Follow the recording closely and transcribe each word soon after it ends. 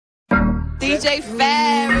DJ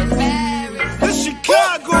Ferris. It's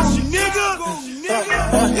Chicago,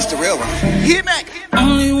 nigga. It's the real one. Hit me.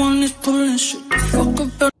 Only one is pulling shit the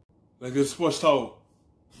fuck up. Like a sports talk.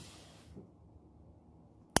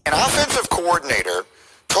 An offensive coordinator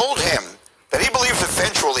told him that he believes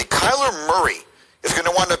eventually Kyler Murray is going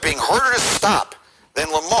to wind up being harder to stop than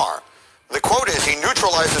Lamar. The quote is, he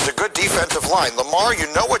neutralizes a good defensive line. Lamar,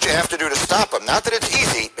 you know what you have to do to stop him. Not that it's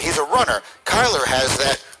easy. He's a runner. Kyler has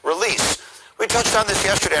that release. We touched on this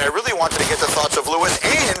yesterday, and I really wanted to get the thoughts of Lewis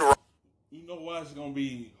and... You know why it's going to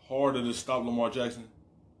be harder to stop Lamar Jackson?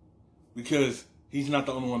 Because he's not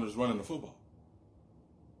the only one that's running the football.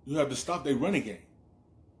 You have to stop their running game.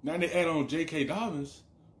 Now they add on J.K. Dobbins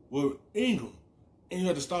with Ingram, and you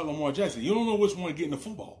have to stop Lamar Jackson. You don't know which one to get in the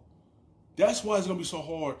football. That's why it's going to be so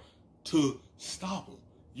hard to stop him.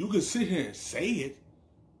 You can sit here and say it,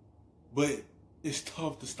 but it's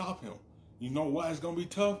tough to stop him. You know why it's going to be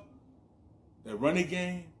tough? That running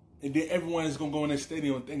game, and then everyone is going to go in that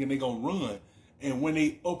stadium thinking they're going to run. And when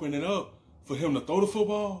they open it up for him to throw the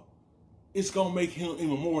football, it's going to make him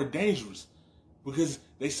even more dangerous because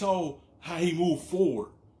they saw how he moved forward.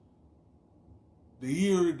 The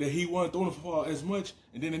year that he wasn't throwing the football as much,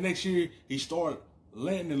 and then the next year he started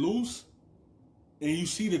letting it loose, and you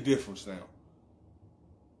see the difference now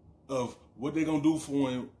of what they're going to do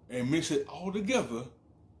for him and mix it all together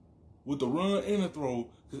with the run and the throw,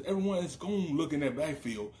 because everyone is going to look in that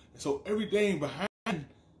backfield. And so everything behind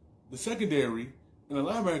the secondary and the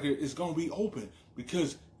linebacker is going to be open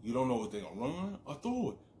because you don't know if they're going to run or throw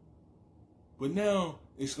it. But now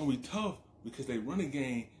it's going to be tough because they running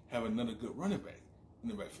game have another good running back in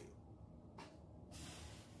the backfield.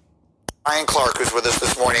 Ryan Clark, who's with us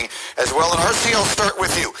this morning as well. And RC, I'll start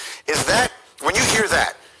with you. Is that, when you hear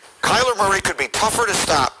that, Kyler Murray could be tougher to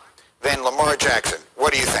stop than Lamar Jackson?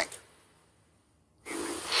 What do you think?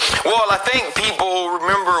 Well, I think people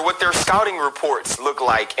remember what their scouting reports look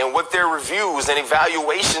like and what their reviews and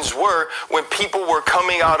evaluations were when people were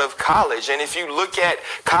coming out of college. And if you look at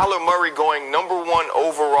Kyler Murray going #1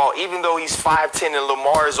 overall, even though he's 5'10" and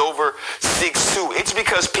Lamar is over 6'2", it's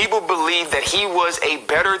because people believe that he was a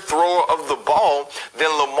better thrower of the ball than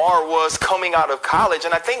Lamar was coming out of college.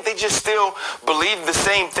 And I think they just still believe the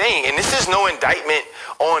same thing. And this is no indictment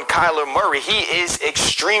on Kyler Murray. He is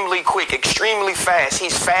extremely quick, extremely fast.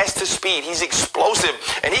 He's fast to speed. He's explosive,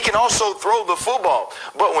 and he can also throw the football.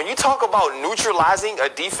 But when you talk about neutralizing a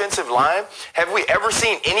defensive line, have we ever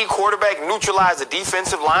seen any quarterback neutralize a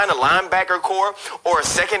defensive line, a linebacker core, or a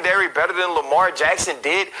secondary better than Lamar Jackson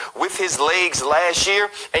did with his legs last year?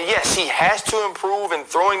 And yes, he has to improve in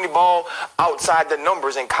throwing the ball outside the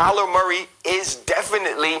numbers, and Kyler Murray is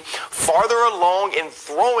definitely farther along in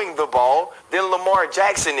throwing the ball than Lamar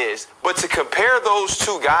Jackson is. But to compare those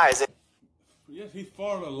two guys... Yes, he's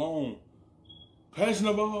far along passing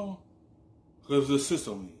the ball because of the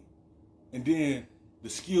system. And then the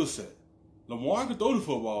skill set. Lamar can throw the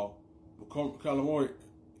football, but Kyler Murray,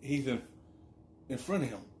 he's in front of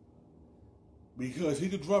him because he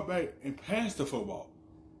could drop back and pass the football.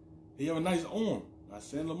 He have a nice arm. Not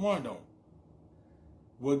saying Lamar don't.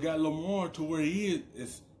 What got Lamar to where he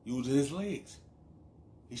is using his legs.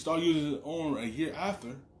 He started using his arm a year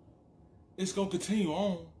after. It's going to continue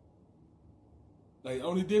on. Like, the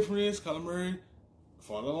only difference is Kyler Murray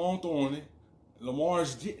farther along throwing it.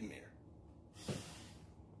 Lamar's getting there.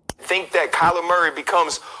 I think that Kyler Murray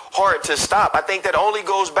becomes hard to stop. I think that only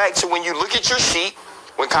goes back to when you look at your sheet.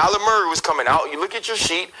 When Kyler Murray was coming out, you look at your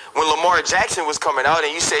sheet. When Lamar Jackson was coming out,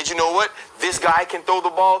 and you said, you know what? This guy can throw the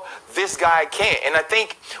ball. This guy can't. And I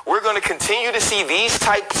think we're going to continue to see these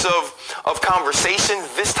types of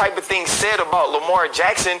conversations, this type of thing said about Lamar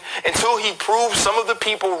Jackson until he proves some of the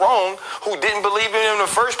people wrong who didn't believe in him in the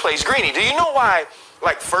first place. Greeny, do you know why,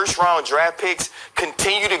 like, first-round draft picks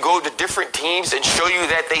continue to go to different teams and show you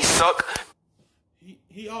that they suck?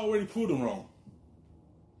 He already proved them wrong.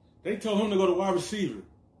 They told him to go to wide receiver.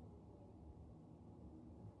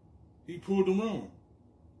 He proved them wrong.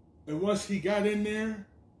 And once he got in there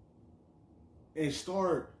and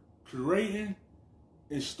started creating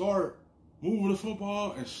and start moving the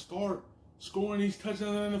football and start scoring these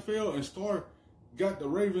touchdowns in the NFL and got the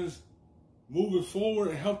Ravens moving forward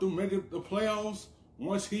and helped them make it the playoffs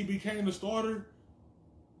once he became the starter,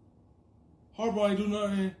 Harbaugh ain't do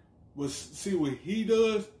nothing but see what he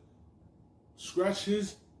does, scratch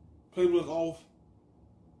his playbook off,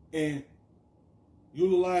 and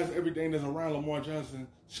utilize everything that's around Lamar Jackson's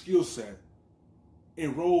skill set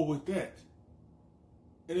and roll with that.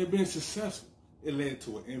 And it's been successful. It led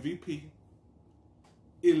to an MVP.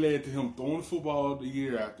 It led to him throwing the football the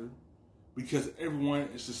year after because everyone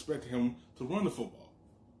is expecting him to run the football.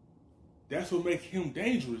 That's what makes him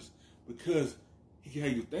dangerous, because he can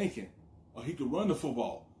have you thinking, or he can run the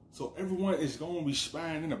football. So everyone is going to be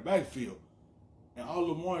spying in the backfield. And all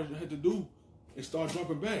Lamar had to do is start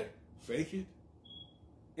dropping back, fake it,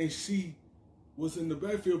 and see what's in the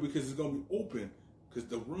backfield, because it's going to be open, because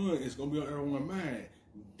the run is going to be on everyone's mind.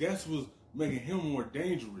 That's what's making him more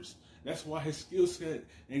dangerous. That's why his skill set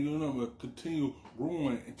ain't going to continue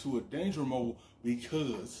growing into a danger mode,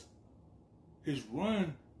 because his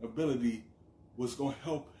run ability was going to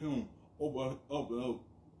help him open up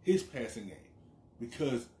his passing game,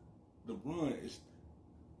 because the run is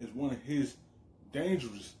one of his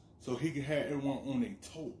dangerous, so he can have everyone on their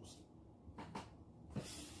toes.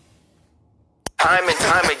 Time and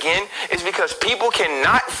time again, is because people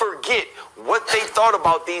cannot forget what they thought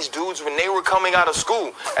about these dudes when they were coming out of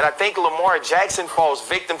school. And I think Lamar Jackson falls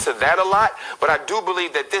victim to that a lot, but I do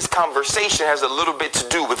believe that this conversation has a little bit to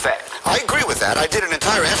do with that. I agree with that. I did an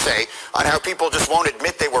entire essay on how people just won't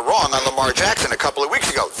admit they were wrong on Lamar Jackson a couple of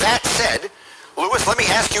weeks ago. That said, Lewis, let me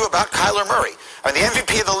ask you about Kyler Murray. I mean, the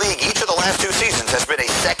MVP of the league each of the last 2 seasons has been a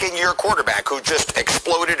second-year quarterback who just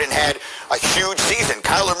exploded and had a huge season.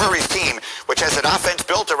 Kyler Murray's team, which has an offense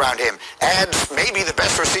built around him, adds maybe the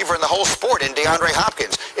best receiver in the whole sport in DeAndre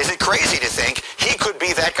Hopkins. Is it crazy to think he could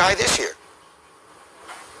be that guy this year?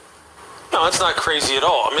 No, it's not crazy at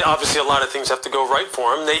all. I mean, obviously, a lot of things have to go right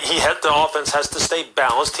for him. The offense has to stay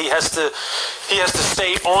balanced. He has to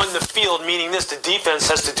stay on the field, meaning the defense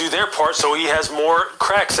has to do their part, so he has more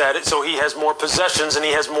cracks at it, so he has more possessions, and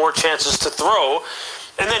he has more chances to throw.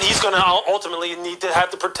 And then he's going to ultimately need to have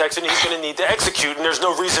the protection. He's going to need to execute, and there's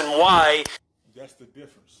no reason why. That's the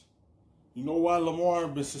difference. You know why Lamar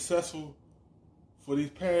has been successful for these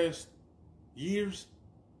past years?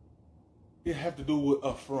 It have to do with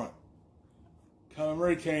up front. Kyler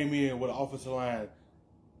Murray came in with an offensive line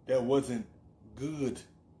that wasn't good.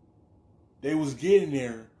 They was getting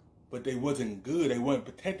there, but they wasn't good. They wasn't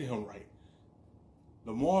protecting him right.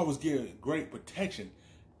 Lamar was getting great protection.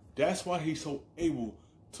 That's why he's so able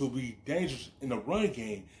to be dangerous in the run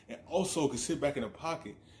game, and also can sit back in the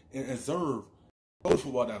pocket and observe the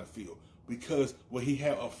football down the field. Because what he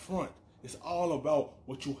had up front, it's all about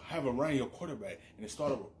what you have around your quarterback, and it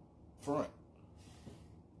started up front.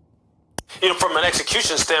 From an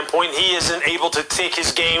execution standpoint, he isn't able to take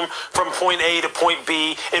his game from point A to point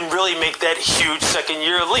B and really make that huge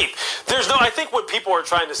second-year leap. I think what people are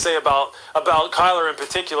trying to say about Kyler in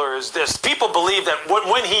particular is this. People believe that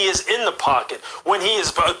when he is in the pocket, when he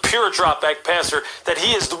is a pure drop-back passer, that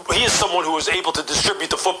he is someone who is able to distribute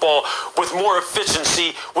the football with more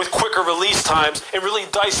efficiency, with quicker release times, and really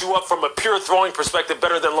dice you up from a pure throwing perspective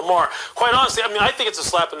better than Lamar. Quite honestly, I think it's a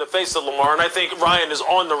slap in the face to Lamar, and I think Ryan is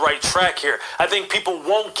on the right track here. I think people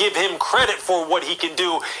won't give him credit for what he can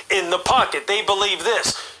do in the pocket. They believe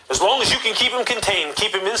this. As long as you can keep him contained,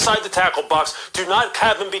 keep him inside the tackle box, do not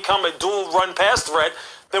have him become a dual run pass threat,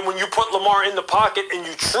 then when you put Lamar in the pocket and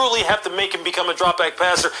you truly have to make him become a drop-back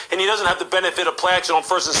passer and he doesn't have the benefit of play action on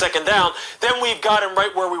first and second down, then we've got him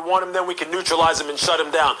right where we want him, then we can neutralize him and shut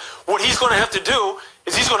him down. What he's going to have to do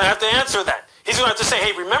is he's going to have to answer that. He's going to have to say,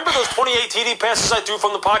 hey, remember those 28 TD passes I threw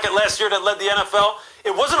from the pocket last year that led the NFL?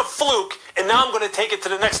 It wasn't a fluke, and now I'm going to take it to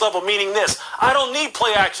the next level, meaning this. I don't need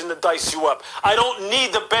play action to dice you up. I don't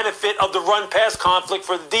need the benefit of the run-pass conflict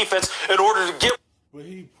for the defense in order to get... But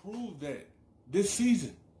he proved that this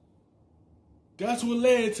season. That's what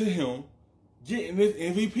led to him getting this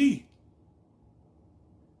MVP.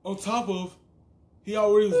 On top of, he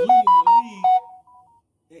already was leading the league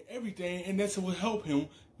and everything, and that's what helped him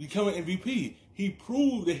become an MVP. He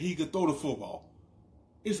proved that he could throw the football.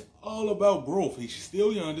 It's all about growth. He's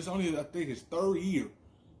still young. This only, I think, his 3rd year.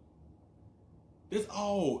 That's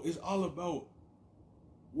all. It's all about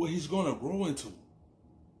what he's going to grow into.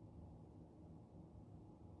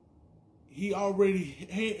 He already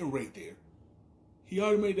had it right there. He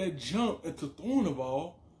already made that jump into throwing the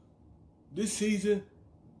ball. This season,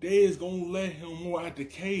 they is going to let him more out the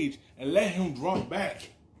cage and let him drop back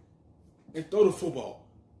and throw the football.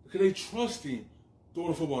 Because they trust him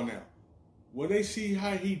throwing the football now. When they see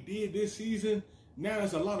how he did this season, now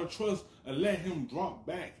there's a lot of trust and let him drop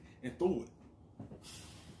back and throw it.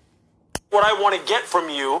 What I want to get from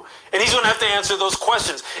you, and he's going to have to answer those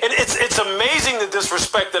questions. And it's amazing the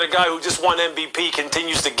disrespect that a guy who just won MVP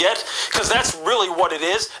continues to get, because that's really what it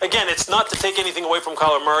is. Again, it's not to take anything away from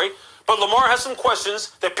Kyler Murray, but Lamar has some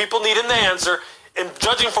questions that people need him to answer, and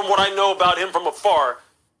judging from what I know about him from afar,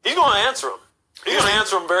 he's going to answer them. He's going to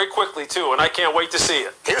answer them very quickly, too, and I can't wait to see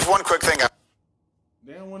it. Here's one quick thing.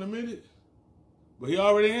 They don't want to admit it, but he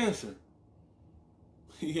already answered.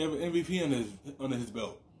 He have an MVP under his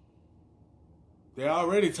belt. They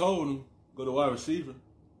already told him go to wide receiver.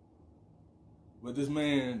 But this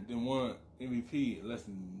man didn't won MVP in less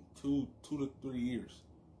than two to 3 years.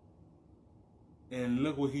 And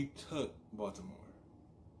look what he took Baltimore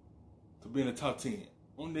to be in the top 10.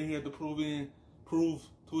 Only thing he had to prove to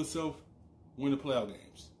himself, win the playoff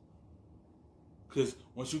games. Because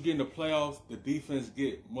once you get in the playoffs, the defense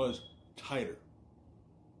get much tighter.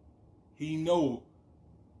 He know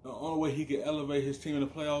the only way he can elevate his team in the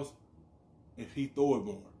playoffs if he throw it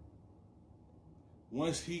more.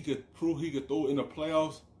 Once he could prove he could throw it in the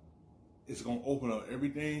playoffs, it's going to open up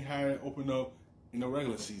everything how it opened up in the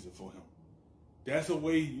regular season for him. That's a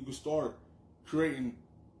way you can start creating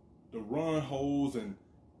the run holes and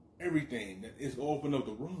everything that is going to open up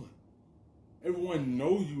the run. Everyone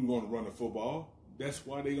knows you're going to run the football. That's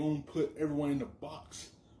why they going to put everyone in the box.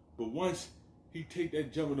 But once he take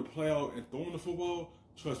that jump in the playoff and throwing the football,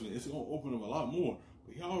 trust me, it's going to open up a lot more.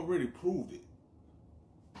 But he already proved it.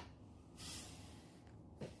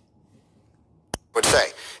 Would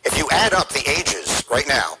say, if you add up the ages right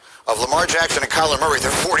now of Lamar Jackson and Kyler Murray,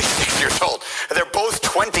 they're 46 years old. And they're both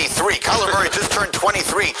 23. Kyler Murray just turned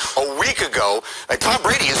 23 a week ago. Tom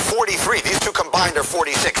Brady is 43. These two combined are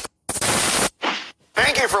 46.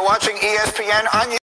 Thank you for watching ESPN on